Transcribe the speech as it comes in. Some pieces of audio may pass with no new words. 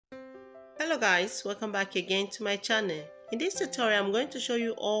Hello guys, welcome back again to my channel. In this tutorial I'm going to show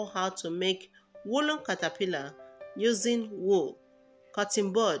you all how to make woolen caterpillar using wool,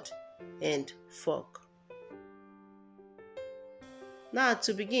 cutting board and fork. Now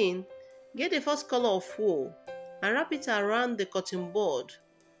to begin, get the first color of wool and wrap it around the cutting board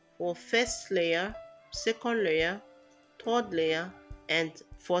for first layer, second layer, third layer and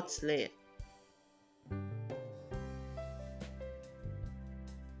fourth layer.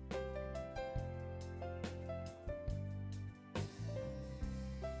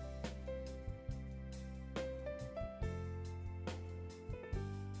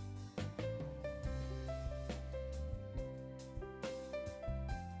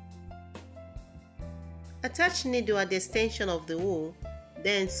 Attach needle at the extension of the wool,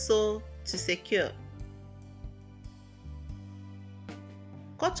 then sew to secure.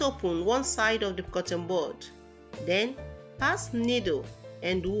 Cut open one side of the cotton board, then pass needle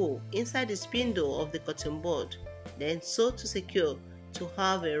and wool inside the spindle of the cotton board, then sew to secure to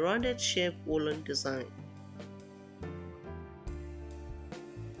have a rounded shape woolen design.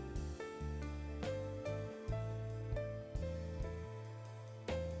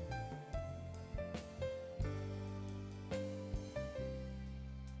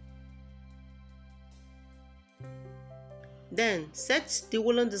 Then set the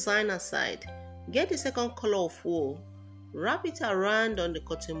woolen design aside. Get the second color of wool, wrap it around on the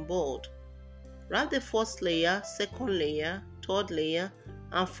cotton board. Wrap the first layer, second layer, third layer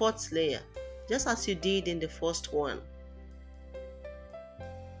and fourth layer, just as you did in the first one.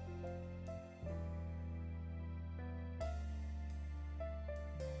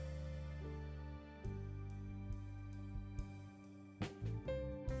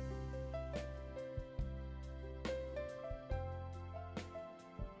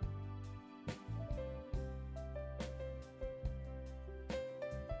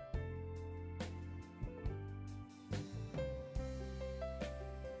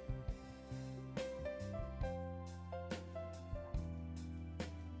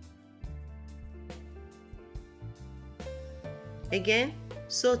 Again,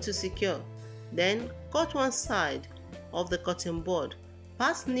 sew to secure. Then cut one side of the cotton board.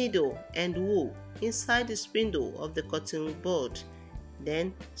 Pass needle and wool inside the spindle of the cotton board.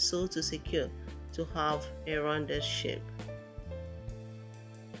 Then sew to secure to have a rounded shape.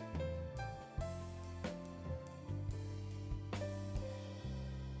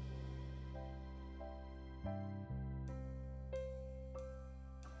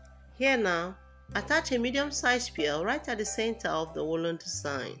 Here now, attach a medium-sized spear right at the center of the woolen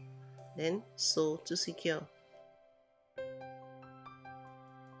design, then sew to secure.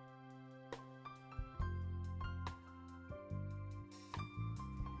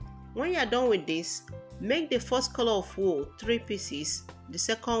 When you are done with this, make the first color of wool 3 pieces, the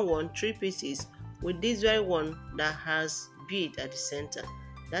second one 3 pieces with this very one that has bead at the center.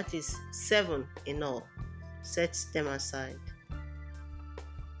 That is 7 in all. Set them aside.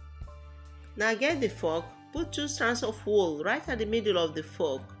 Now get the fork, put 2 strands of wool right at the middle of the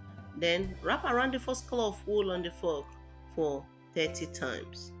fork, then wrap around the first color of wool on the fork for 30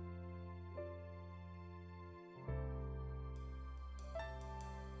 times.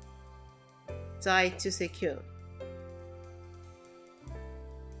 Tie to secure.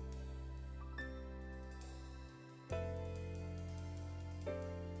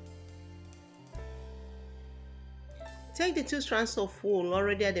 Take the 2 strands of wool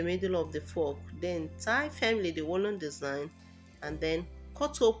already at the middle of the fork, then tie firmly the woolen design and then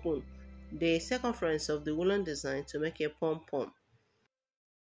cut open the circumference of the woolen design to make a pom-pom.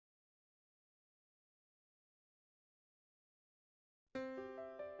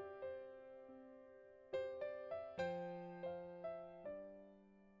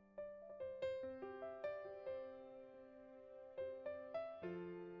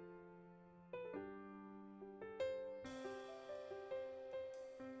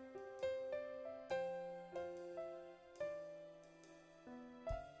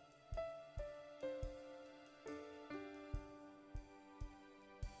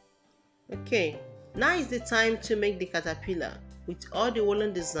 Okay, now is the time to make the caterpillar with all the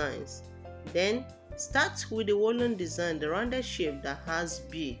woolen designs. Then start with the woolen design, the rounded shape that has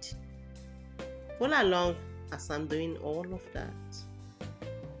bead. Follow along as I'm doing all of that.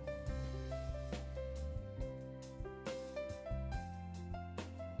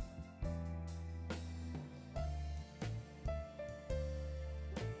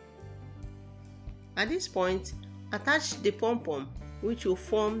 At this point, attach the pom-pom which will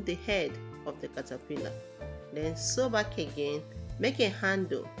form the head of the caterpillar. Then sew back again, make a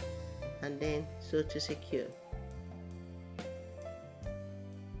handle and then sew to secure.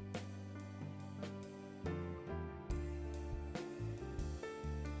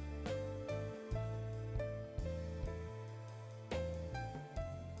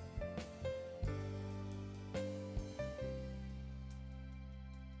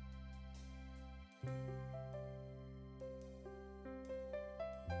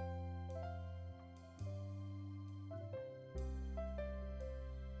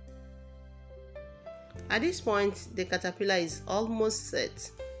 At this point, the caterpillar is almost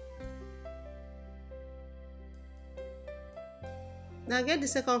set. Now get the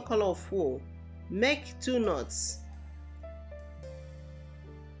second color of wool. Make 2 knots.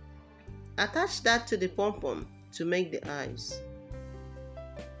 Attach that to the pom-pom to make the eyes.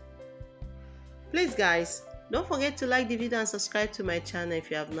 Please guys, don't forget to like the video and subscribe to my channel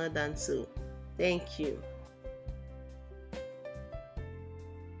if you have not done so. Thank you.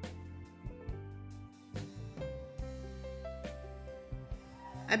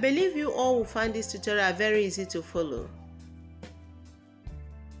 I believe you all will find this tutorial very easy to follow.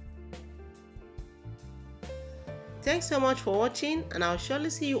 Thanks so much for watching, and I'll surely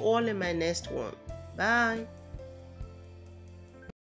see you all in my next one. Bye.